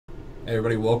Hey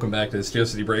everybody, welcome back to the Steel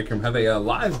City Break Room. Have a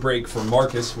live break for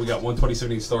Marcus. We got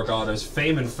 1/2017 Stark Autos,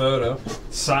 Fame and Photo,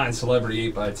 signed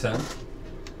Celebrity 8x10.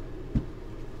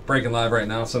 Breaking live right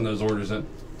now, send those orders in.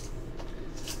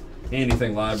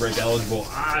 Anything live break eligible,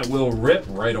 I will rip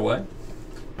right away.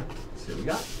 Let's see what we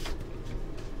got.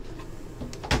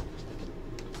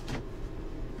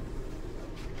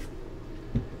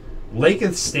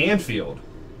 Laketh Stanfield.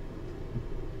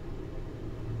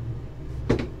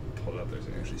 Pull it up there so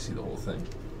you can actually see the whole thing.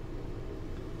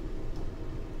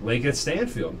 Laketh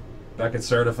Stanfield. Back at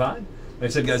certified. Like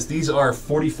I said, guys, these are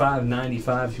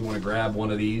 $45.95 if you want to grab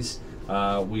one of these.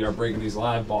 We are breaking these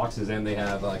live boxes, and they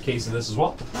have a case of this as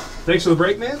well. Thanks for the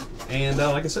break, man. And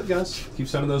like I said, guys, keep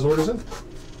sending those orders in.